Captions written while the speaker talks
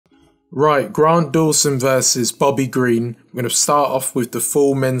Right, Grant Dawson versus Bobby Green. We're going to start off with the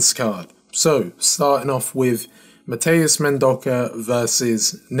full men's card. So, starting off with Mateus Mendonça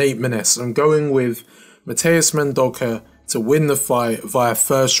versus Nate Maness. I'm going with Mateus Mendonça to win the fight via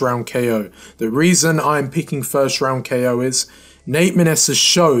first round KO. The reason I'm picking first round KO is Nate Maness has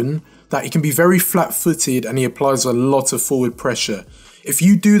shown that he can be very flat-footed and he applies a lot of forward pressure. If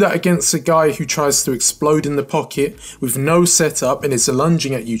you do that against a guy who tries to explode in the pocket with no setup and is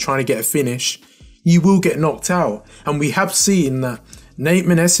lunging at you trying to get a finish, you will get knocked out. And we have seen that Nate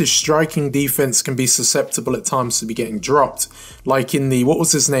Maness's striking defense can be susceptible at times to be getting dropped. Like in the, what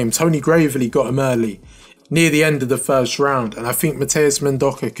was his name? Tony Gravely got him early, near the end of the first round. And I think Mateus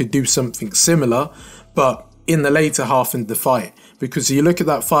Mendonça could do something similar, but in the later half of the fight. Because you look at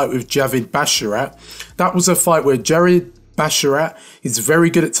that fight with Javid Basharat, that was a fight where Javid Basharat is very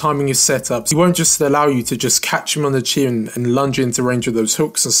good at timing his setups. He won't just allow you to just catch him on the chin and lunge into range with those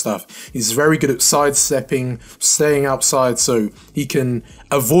hooks and stuff. He's very good at sidestepping, staying outside so he can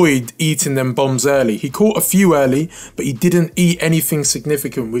avoid eating them bombs early. He caught a few early, but he didn't eat anything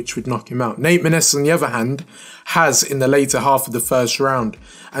significant which would knock him out. Nate Maness, on the other hand, has in the later half of the first round.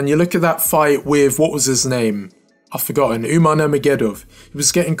 And you look at that fight with, what was his name? I've forgotten, Umar Nurmagomedov. He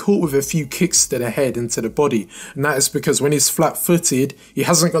was getting caught with a few kicks to the head and to the body. And that is because when he's flat-footed, he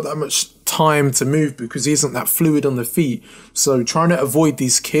hasn't got that much time to move because he isn't that fluid on the feet. So trying to avoid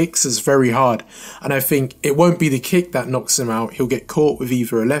these kicks is very hard. And I think it won't be the kick that knocks him out. He'll get caught with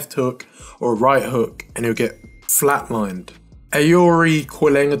either a left hook or a right hook and he'll get flatlined.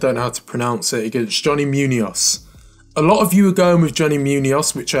 Aoriqileng, I don't know how to pronounce it, against Johnny Munoz. A lot of you are going with Johnny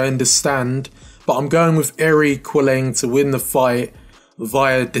Munoz, which I understand. But I'm going with Aoriqileng to win the fight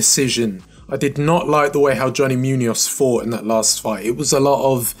via decision. I did not like the way how Johnny Munoz fought in that last fight. It was a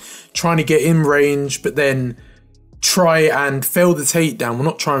lot of trying to get in range, but then try and fail the takedown. Well,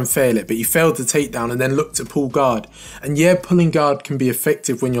 not try and fail it, but he failed the takedown and then looked to pull guard. And yeah, pulling guard can be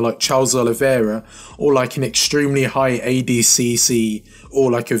effective when you're like Charles Oliveira or like an extremely high ADCC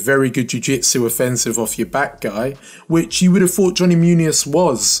or like a very good jiu-jitsu offensive off your back guy, which you would have thought Johnny Munoz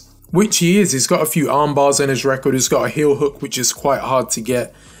was. Which he is. He's got a few arm bars in his record. He's got a heel hook, which is quite hard to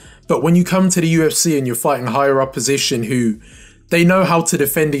get. But when you come to the UFC and you're fighting higher opposition who they know how to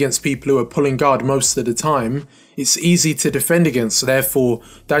defend against people who are pulling guard most of the time, it's easy to defend against. So therefore,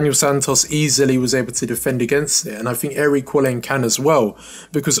 Daniel Santos easily was able to defend against it. And I think Aoriqileng can as well.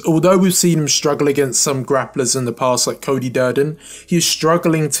 Because although we've seen him struggle against some grapplers in the past, like Cody Durden, he is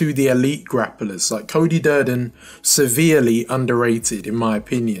struggling to the elite grapplers. Like Cody Durden, severely underrated in my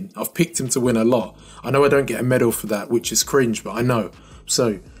opinion. I've picked him to win a lot. I know I don't get a medal for that, which is cringe, but I know.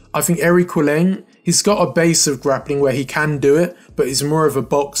 So I think Aoriqileng, he's got a base of grappling where he can do it, but he's more of a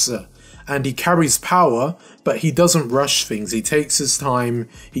boxer. And he carries power, but he doesn't rush things. He takes his time.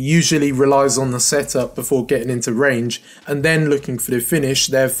 He usually relies on the setup before getting into range and then looking for the finish,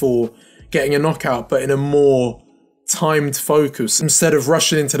 therefore getting a knockout, but in a more timed focus. Instead of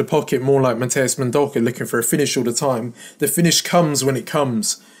rushing into the pocket more like Mateus Mendonça looking for a finish all the time, the finish comes when it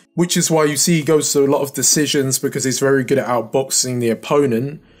comes. Which is why you see he goes to a lot of decisions because he's very good at outboxing the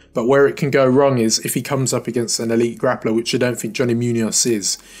opponent. But where it can go wrong is if he comes up against an elite grappler, which I don't think Johnny Munoz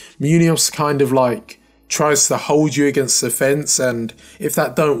is. Munoz kind of like tries to hold you against the fence, and if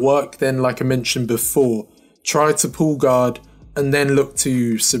that don't work, then like I mentioned before, try to pull guard and then look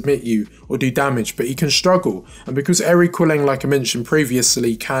to submit you or do damage, but he can struggle. And because Aoriqileng, like I mentioned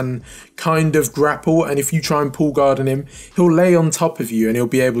previously, can kind of grapple, and if you try and pull guard on him, he'll lay on top of you and he'll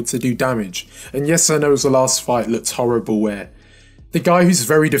be able to do damage. And yes, I know the last fight looked horrible where the guy who's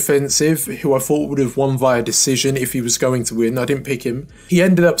very defensive, who I thought would have won via decision if he was going to win, I didn't pick him, he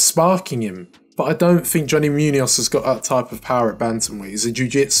ended up sparking him. But I don't think Johnny Munoz has got that type of power at bantamweight. He's a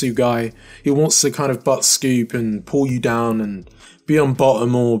jiu-jitsu guy. He wants to kind of butt scoop and pull you down and be on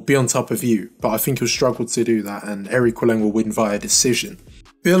bottom or be on top of you. But I think he'll struggle to do that, and Aoriqileng will win via decision.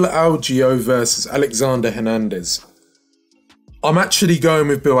 Bill Algeo versus Alexander Hernandez. I'm actually going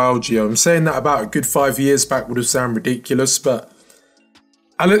with Bill Algeo. I'm saying that about a good 5 years back would have sounded ridiculous, but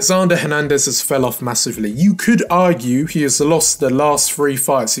Alexander Hernandez has fell off massively. You could argue he has lost the last 3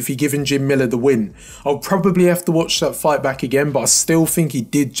 fights if he'd given Jim Miller the win. I'll probably have to watch that fight back again, but I still think he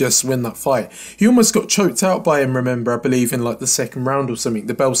did just win that fight. He almost got choked out by him, remember, I believe in like the second round or something.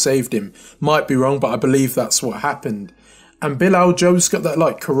 The bell saved him. Might be wrong, but I believe that's what happened. And Bill Algeo's got that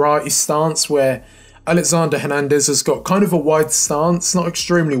like karate stance where Alexander Hernandez has got kind of a wide stance, not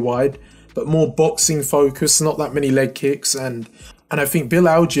extremely wide, but more boxing focus, not that many leg kicks, and I think Bill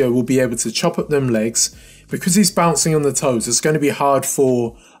Algeo will be able to chop up them legs. Because he's bouncing on the toes, it's going to be hard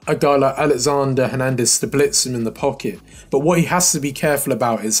for a guy like Alexander Hernandez to blitz him in the pocket. But what he has to be careful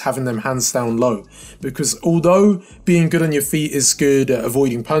about is having them hands down low, because although being good on your feet is good at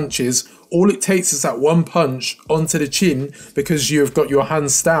avoiding punches, all it takes is that one punch onto the chin because you have got your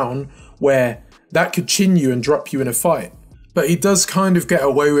hands down, where that could chin you and drop you in a fight. But he does kind of get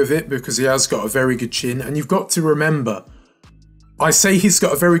away with it because he has got a very good chin, and you've got to remember, I say he's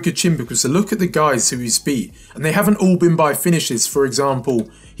got a very good chin because look at the guys who he's beat, and they haven't all been by finishes. For example,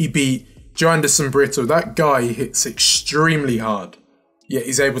 he beat Joanderson Brito. That guy hits extremely hard, yet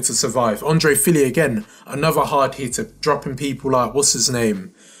he's able to survive. Andre Philipe, again, another hard hitter, dropping people like, what's his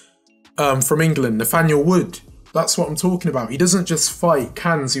name? From England, Nathaniel Wood. That's what I'm talking about. He doesn't just fight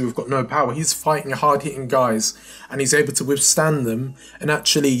cans who have got no power. He's fighting hard-hitting guys, and he's able to withstand them and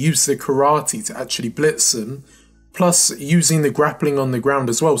actually use the karate to actually blitz them, plus using the grappling on the ground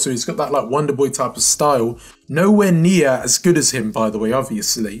as well. So he's got that like Wonder Boy type of style. Nowhere near as good as him, by the way,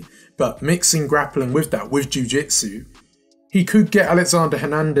 obviously, but mixing grappling with that, with jiu-jitsu, he could get Alexander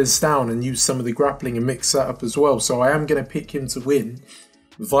Hernandez down and use some of the grappling and mix that up as well. So I am going to pick him to win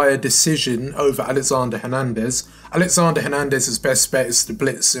via decision over Alexander Hernandez. Alexander Hernandez's best bet is to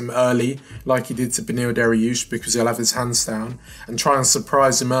blitz him early, like he did to Beneil Dariush, because he'll have his hands down, and try and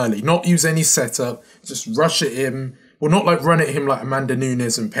surprise him early. Not use any setup, just rush at him. Well, not like run at him like Amanda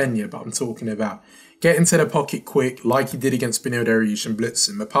Nunes and Pena, but I'm talking about get into the pocket quick, like he did against Beneil Dariush, and blitz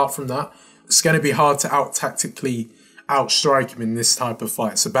him. Apart from that, it's going to be hard to out-tactically outstrike him in this type of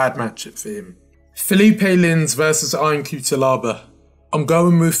fight. It's a bad matchup for him. Philipe Lins versus Iron Cutelaba. I'm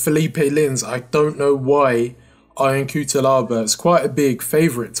going with Philipe Lins. I don't know why Iron Cutelaba is quite a big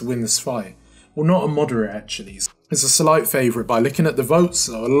favourite to win this fight. Well, not a moderate actually. It's a slight favourite by looking at the votes.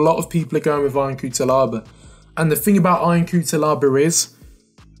 So a lot of people are going with Iron Cutelaba. And the thing about Iron Cutelaba is,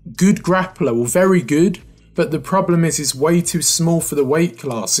 good grappler, well, very good. But the problem is he's way too small for the weight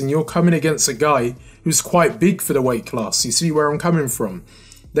class. And you're coming against a guy who's quite big for the weight class. You see where I'm coming from?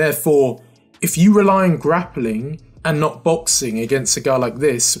 Therefore, if you rely on grappling and not boxing against a guy like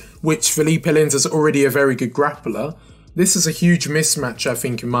this, which Philipe Lins is already a very good grappler, this is a huge mismatch, I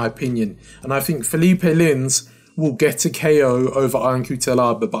think, in my opinion. And I think Philipe Lins will get a KO over Iron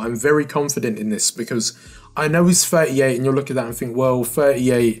Cutelaba, but I'm very confident in this because I know he's 38, and you'll look at that and think, well,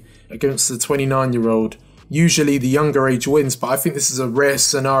 38 against the 29-year-old, usually the younger age wins, but I think this is a rare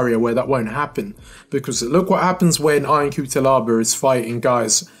scenario where that won't happen, because look what happens when Iron Cutelaba is fighting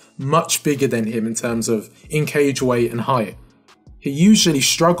guys much bigger than him in terms of in-cage weight and height. He usually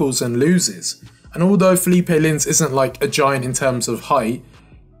struggles and loses. And although Philipe Lins isn't like a giant in terms of height,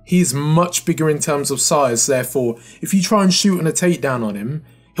 he's much bigger in terms of size. Therefore, if you try and shoot on a takedown on him,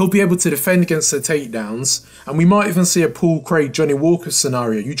 he'll be able to defend against the takedowns. And we might even see a Paul Craig, Johnny Walker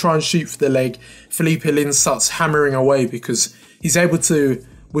scenario. You try and shoot for the leg, Philipe Lins starts hammering away because he's able to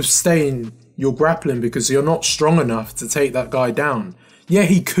withstand your grappling because you're not strong enough to take that guy down. Yeah,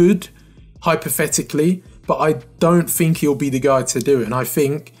 he could, hypothetically, but I don't think he'll be the guy to do it. And I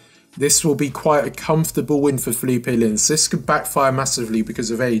think this will be quite a comfortable win for Philipe Lins. This could backfire massively because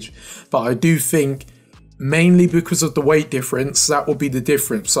of age, but I do think, mainly because of the weight difference, that will be the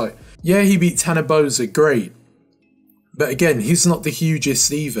difference. So, yeah, he beat Tanabosa, great. But again, he's not the hugest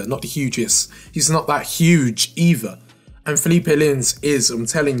either. Not the hugest. He's not that huge either. And Philipe Lins is, I'm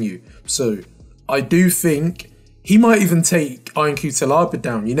telling you. So, I do think he might even take Iron Cutelaba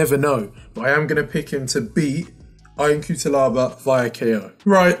down, you never know. But I am going to pick him to beat Iron Cutelaba via KO.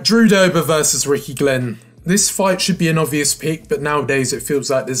 Right, Drew Dober versus Aoriqileng. This fight should be an obvious pick, but nowadays it feels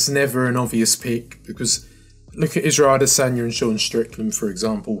like there's never an obvious pick. Because look at Israel Adesanya and Sean Strickland, for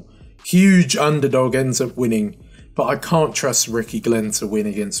example. Huge underdog ends up winning. But I can't trust Aoriqileng to win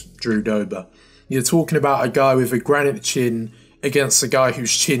against Drew Dober. You're talking about a guy with a granite chin against a guy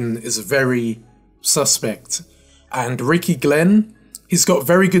whose chin is very suspect. And Aoriqileng, he's got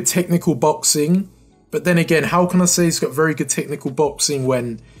very good technical boxing, but then again, how can I say he's got very good technical boxing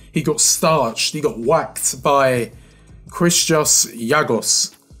when he got starched, he got whacked by Christos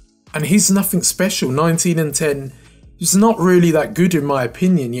Giagos, and he's nothing special, 19 and 10, he's not really that good in my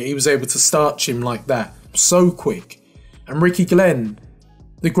opinion, yet he was able to starch him like that, so quick. And Aoriqileng,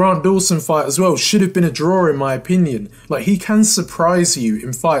 the Grant Dawson fight as well, should have been a draw in my opinion. Like, he can surprise you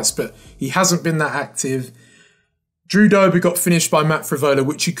in fights, but he hasn't been that active. Drew Dober got finished by Matt Frivola,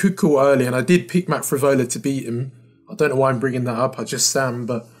 which you could call early, and I did pick Matt Frivola to beat him. I don't know why I'm bringing that up, I just am,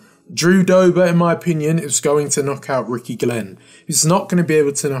 but Drew Dober, in my opinion, is going to knock out Aoriqileng. He's not going to be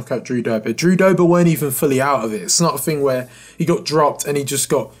able to knock out Drew Dober. Drew Dober weren't even fully out of it. It's not a thing where he got dropped and he just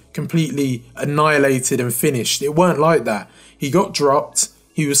got completely annihilated and finished. It weren't like that. He got dropped,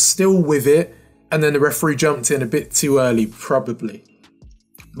 he was still with it, and then the referee jumped in a bit too early, probably.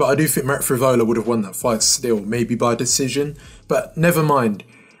 But I do think Matt Frivola would have won that fight still, maybe by decision. But never mind.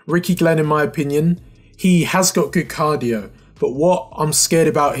 Aoriqileng, in my opinion, he has got good cardio. But what I'm scared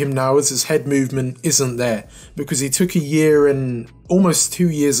about him now is his head movement isn't there. Because he took a year and almost 2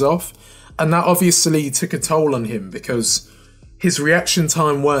 years off. And that obviously took a toll on him because his reaction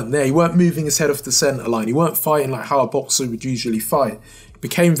time weren't there. He weren't moving his head off the centre line. He weren't fighting like how a boxer would usually fight. He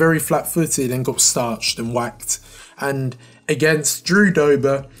became very flat-footed and got starched and whacked. And against Drew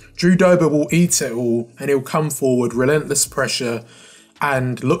Dober will eat it all and he'll come forward, relentless pressure,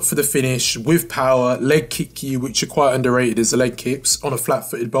 and look for the finish with power, leg kick you, which are quite underrated as the leg kicks, on a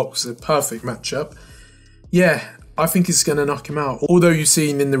flat-footed boxer. Perfect matchup. Yeah, I think he's going to knock him out. Although you've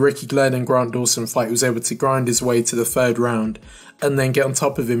seen in the Aoriqileng and Grant Dawson fight, he was able to grind his way to the 3rd round and then get on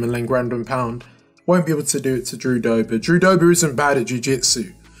top of him and then ground and pound. Won't be able to do it to Drew Dober. Drew Dober isn't bad at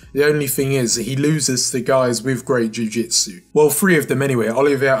jiu-jitsu. The only thing is he loses to guys with great jiu-jitsu. Well, 3 of them anyway.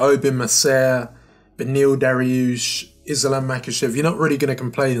 Olivier Aubin Mercier, Benil Dariush, Islam Makhachev. You're not really going to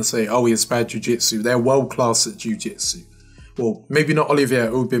complain and say, oh, he has bad jiu-jitsu. They're world-class at jiu-jitsu. Well, maybe not Olivier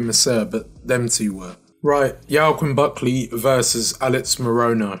Aubin Mercier, but them 2 were. Right, Joaquin Buckley versus Alex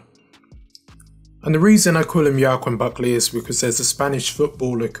Morono. And the reason I call him Joaquin Buckley is because there's a Spanish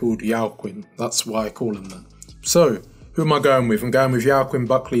footballer called Joaquin. That's why I call him that. So, who am I going with? I'm going with Joaquin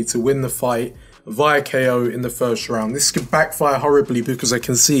Buckley to win the fight via KO in the 1st round. This could backfire horribly because I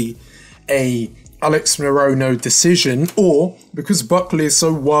can see a Alex Morono decision, or because Buckley is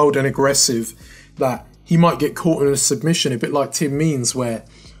so wild and aggressive that he might get caught in a submission, a bit like Tim Means, where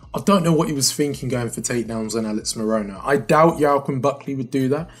I don't know what he was thinking going for takedowns on Alex Morono. I doubt Joaquin Buckley would do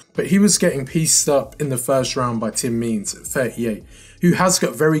that, but he was getting pieced up in the 1st round by Tim Means at 38, who has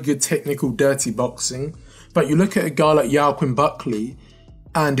got very good technical dirty boxing. But you look at a guy like Joaquin Buckley,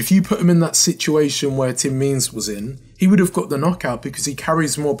 and if you put him in that situation where Tim Means was in, he would have got the knockout because he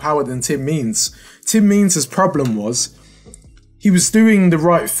carries more power than Tim Means. Tim Means' problem was he was doing the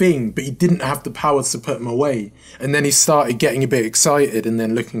right thing, but he didn't have the power to put him away. And then he started getting a bit excited and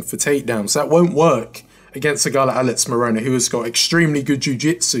then looking for takedowns. That won't work against a guy like Alex Morono, who has got extremely good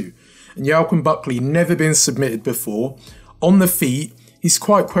jiu-jitsu. And Joaquin Buckley, never been submitted before. On the feet, he's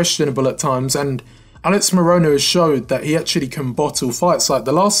quite questionable at times, and Alex Morono has showed that he actually can bottle fights. Like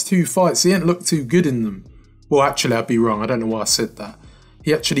the last 2 fights, he ain't looked too good in them. Well, actually, I'd be wrong. I don't know why I said that.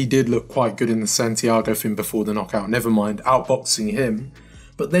 He actually did look quite good in the Santiago thing before the knockout. Never mind, outboxing him.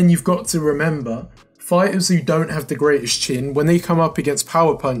 But then you've got to remember, fighters who don't have the greatest chin, when they come up against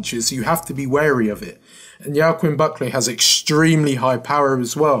power punches, you have to be wary of it. And Joaquin Buckley has extremely high power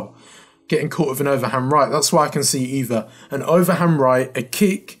as well, getting caught with an overhand right. That's why I can see either an overhand right, a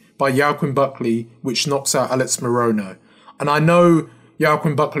kick by Joaquin Buckley, which knocks out Alex Morono. And I know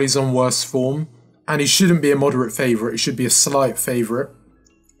Joaquin Buckley's on worse form, and he shouldn't be a moderate favourite, he should be a slight favourite.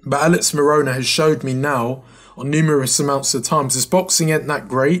 But Alex Morono has showed me now, on numerous amounts of times, his boxing ain't that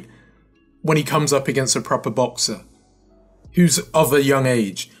great when he comes up against a proper boxer who's of a young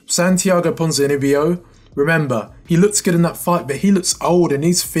age. Santiago Ponzinibbio, remember, he looks good in that fight, but he looks old and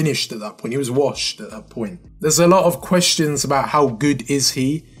he's finished at that point. He was washed at that point. There's a lot of questions about how good is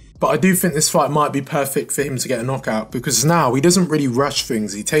he, but I do think this fight might be perfect for him to get a knockout, because now he doesn't really rush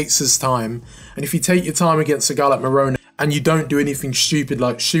things. He takes his time, and if you take your time against a guy like Morono and you don't do anything stupid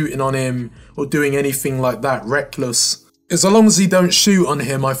like shooting on him or doing anything like that reckless, as long as he don't shoot on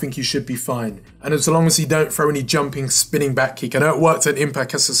him, I think he should be fine. And as long as he don't throw any jumping, spinning back kick. I know it worked at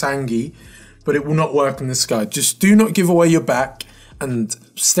Impact Kasasangi, but it will not work on this guy. Just do not give away your back and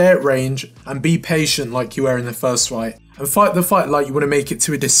stay at range and be patient like you were in the first fight. And fight the fight like you want to make it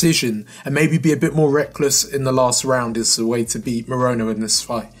to a decision, and maybe be a bit more reckless in the last round is the way to beat Morono in this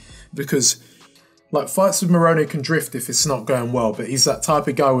fight. Because like fights with Morono can drift if it's not going well, but he's that type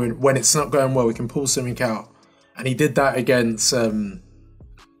of guy when it's not going well, he can pull something out. And he did that against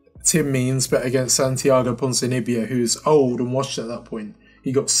Tim Means, but against Santiago Ponzinibbio, who's old and washed at that point.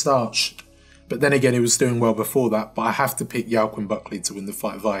 He got starched. But then again, he was doing well before that. But I have to pick Joaquin Buckley to win the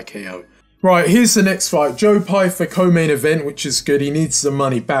fight via KO. Right, here's the next fight. Joe Pyfer co-main event, which is good. He needs the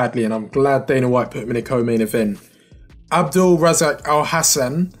money badly, and I'm glad Dana White put him in a co-main event. Abdul, Razak,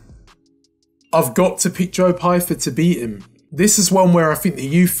 Alhassan. I've got to pick Joe Pyfer to beat him. This is one where I think the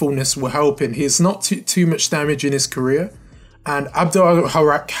youthfulness will help him. He has not too much damage in his career. And Abdul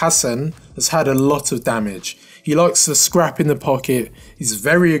Alhassan has had a lot of damage. He likes to scrap in the pocket. He's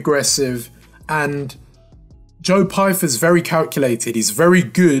very aggressive. And Joe Pyfer's very calculated. He's very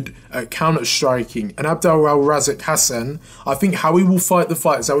good at counter-striking. And Abdul Alhassan, I think how he will fight the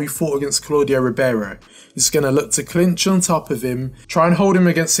fight is how he fought against Claudio Ribeiro. He's going to look to clinch on top of him, try and hold him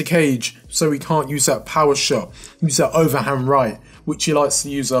against the cage so he can't use that power shot, use that overhand right, which he likes to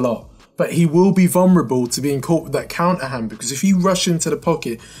use a lot. But he will be vulnerable to being caught with that counter hand, because if you rush into the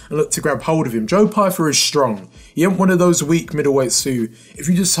pocket and look to grab hold of him, Joe Pyfer is strong. He ain't one of those weak middleweights who, if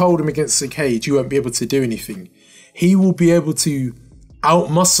you just hold him against the cage, you won't be able to do anything. He will be able to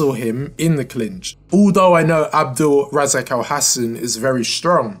outmuscle him in the clinch. Although I know Abdul Razak Alhassan is very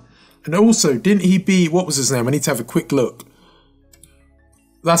strong. And also, didn't he beat, what was his name? I need to have a quick look.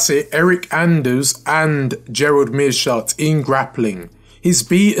 That's it, Eric Anders and Gerald Meerschaert in grappling. He's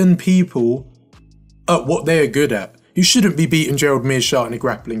beaten people at what they are good at. You shouldn't be beating Gerald Meerschaert in a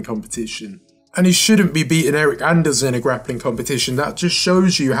grappling competition. And he shouldn't be beating Eric Anders in a grappling competition. That just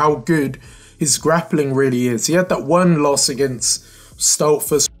shows you how good his grappling really is. He had that one loss against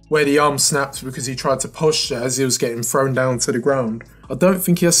Stoltzfus where the arm snapped because he tried to posture as he was getting thrown down to the ground. I don't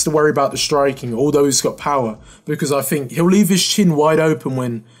think he has to worry about the striking, although he's got power, because I think he'll leave his chin wide open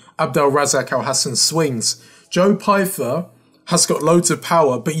when Abdul Razak Alhassan swings. Joe Pyfer has got loads of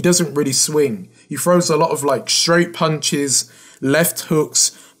power, but he doesn't really swing. He throws a lot of like straight punches, left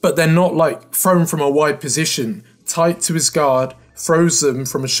hooks, but they're not like thrown from a wide position. Tight to his guard, throws them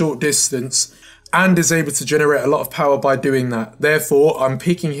from a short distance, and is able to generate a lot of power by doing that. Therefore, I'm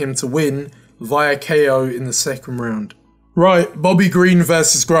picking him to win via KO in the second round. Right, Bobby Green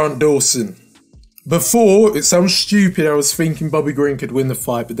versus Grant Dawson. Before, it sounds stupid, I was thinking Bobby Green could win the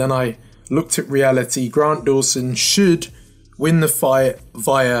fight, but then I looked at reality. Grant Dawson should win the fight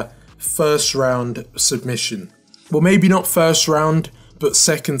via first round submission. Well, maybe not first round, but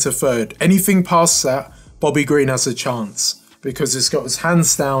second to third. Anything past that, Bobby Green has a chance, because he's got his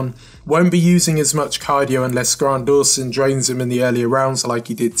hands down, won't be using as much cardio unless Grant Dawson drains him in the earlier rounds like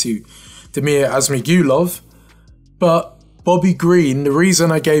he did to Damir Ismagulov. But Bobby Green, the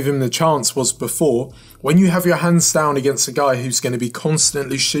reason I gave him the chance was before, when you have your hands down against a guy who's going to be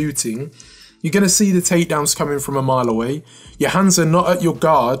constantly shooting, you're going to see the takedowns coming from a mile away. Your hands are not at your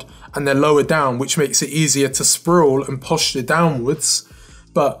guard and they're lower down, which makes it easier to sprawl and posture downwards.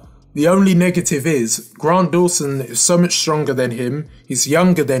 But the only negative is Grant Dawson is so much stronger than him. He's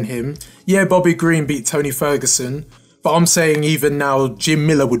younger than him. Yeah, Bobby Green beat Tony Ferguson, but I'm saying even now Jim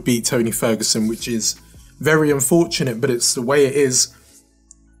Miller would beat Tony Ferguson, which is very unfortunate, but it's the way it is.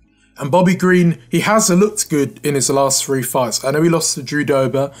 And Bobby Green, he has looked good in his last 3 fights. I know he lost to Drew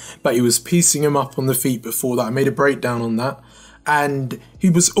Dober, but he was piecing him up on the feet before that. I made a breakdown on that. And he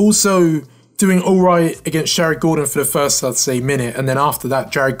was also doing all right against Jared Gordon for the first, I'd say, minute. And then after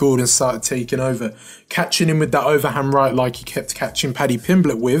that, Jared Gordon started taking over, catching him with that overhand right like he kept catching Paddy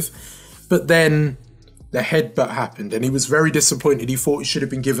Pimblett with. But then the headbutt happened and he was very disappointed. He thought he should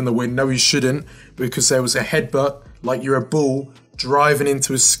have been given the win. No, he shouldn't, because there was a headbutt like you're a bull driving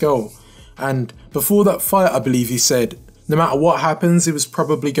into his skull. And before that fight, I believe he said, no matter what happens, he was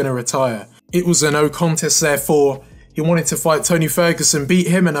probably going to retire. It was a no contest, therefore he wanted to fight Tony Ferguson, beat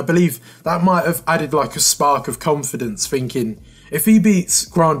him, and I believe that might have added like a spark of confidence, thinking if he beats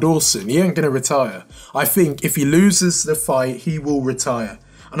Grant Dawson, he ain't going to retire. I think if he loses the fight, he will retire.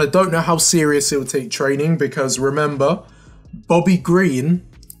 And I don't know how serious he'll take training, because remember, Bobby Green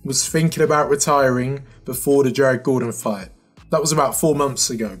was thinking about retiring before the Jared Gordon fight. That was about 4 months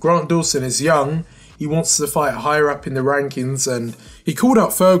ago. Grant Dawson is young. He wants to fight higher up in the rankings, and he called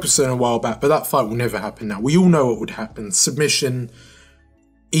out Ferguson a while back, but that fight will never happen now. We all know what would happen. Submission,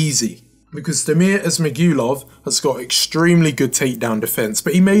 easy. Because Damir Ismagulov has got extremely good takedown defense,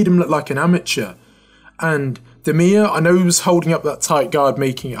 but he made him look like an amateur. And Damir, I know he was holding up that tight guard,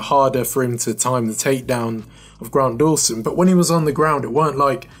 making it harder for him to time the takedown of Grant Dawson, but when he was on the ground, it weren't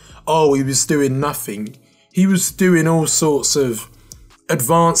like, oh, he was doing nothing. He was doing all sorts of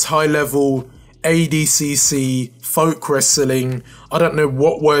advanced high-level ADCC, folk wrestling. I don't know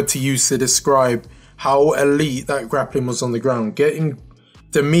what word to use to describe how elite that grappling was on the ground. Getting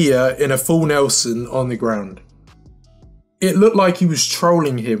Damir in a full Nelson on the ground. It looked like he was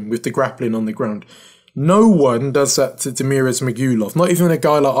trolling him with the grappling on the ground. No one does that to Damir Ismagulov, not even a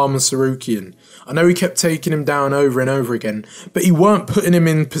guy like Arman Tsarukyan. I know he kept taking him down over and over again, but he weren't putting him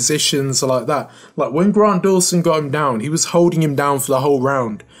in positions like that. Like when Grant Dawson got him down, he was holding him down for the whole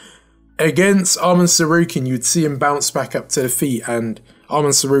round. Against Arman Tsarukyan, you'd see him bounce back up to the feet and Arman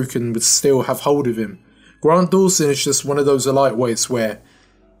Tsarukyan would still have hold of him. Grant Dawson is just one of those lightweights where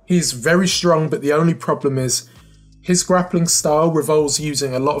he's very strong, but the only problem is his grappling style revolves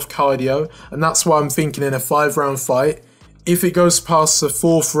using a lot of cardio, and that's why I'm thinking in a 5-round fight, if it goes past the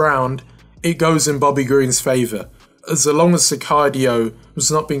 4th round, it goes in Bobby Green's favour, as long as the cardio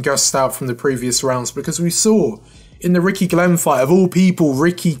was not being gassed out from the previous rounds, because we saw in the Ricky Glenn fight, of all people,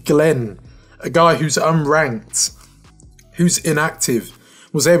 Ricky Glenn, a guy who's unranked, who's inactive,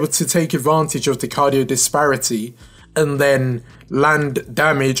 was able to take advantage of the cardio disparity and then land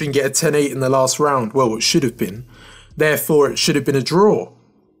damage and get a 10-8 in the last round. Well, it should have been. Therefore, it should have been a draw,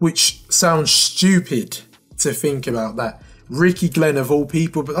 which sounds stupid to think about that. Aoriqileng of all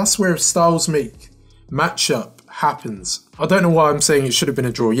people, but that's where styles make matchup happens. I don't know why I'm saying it should have been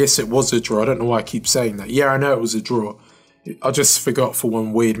a draw. Yes, it was a draw. I don't know why I keep saying that. Yeah, I know it was a draw. I just forgot for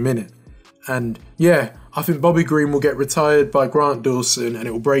one weird minute. And yeah, I think Bobby Green will get retired by Grant Dawson and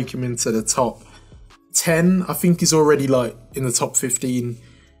it will break him into the top 10. I think he's already like in the top 15.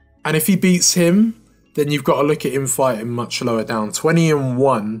 And if he beats him, then you've got to look at him fighting much lower down.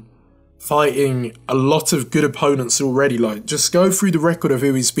 20-1, fighting a lot of good opponents already. Like, just go through the record of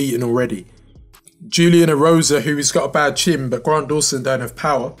who he's beaten already. Julian Erosa, who has got a bad chin, but Grant Dawson don't have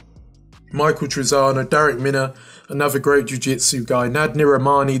power. Michael Trezano, Derek Minner, another great jiu-jitsu guy. Nadnir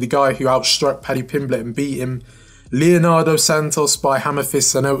Rahmani, the guy who outstruck Paddy Pimblett and beat him. Leonardo Santos by hammer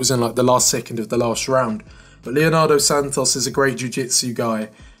fist. I know it was in like the last second of the last round, but Leonardo Santos is a great jiu-jitsu guy.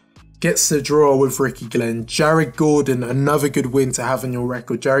 Gets the draw with Aoriqileng. Jared Gordon, another good win to have on your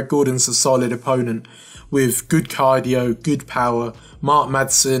record. Jared Gordon's a solid opponent with good cardio, good power. Mark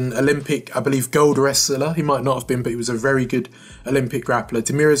Madsen, Olympic, I believe, gold wrestler. He might not have been, but he was a very good Olympic grappler.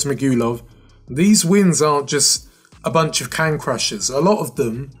 Demiris Magulov. These wins aren't just a bunch of can crushers. A lot of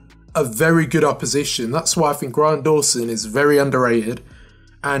them are very good opposition. That's why I think Grant Dawson is very underrated.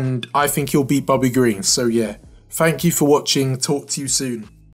 And I think he'll beat Bobby Green. So yeah, thank you for watching. Talk to you soon.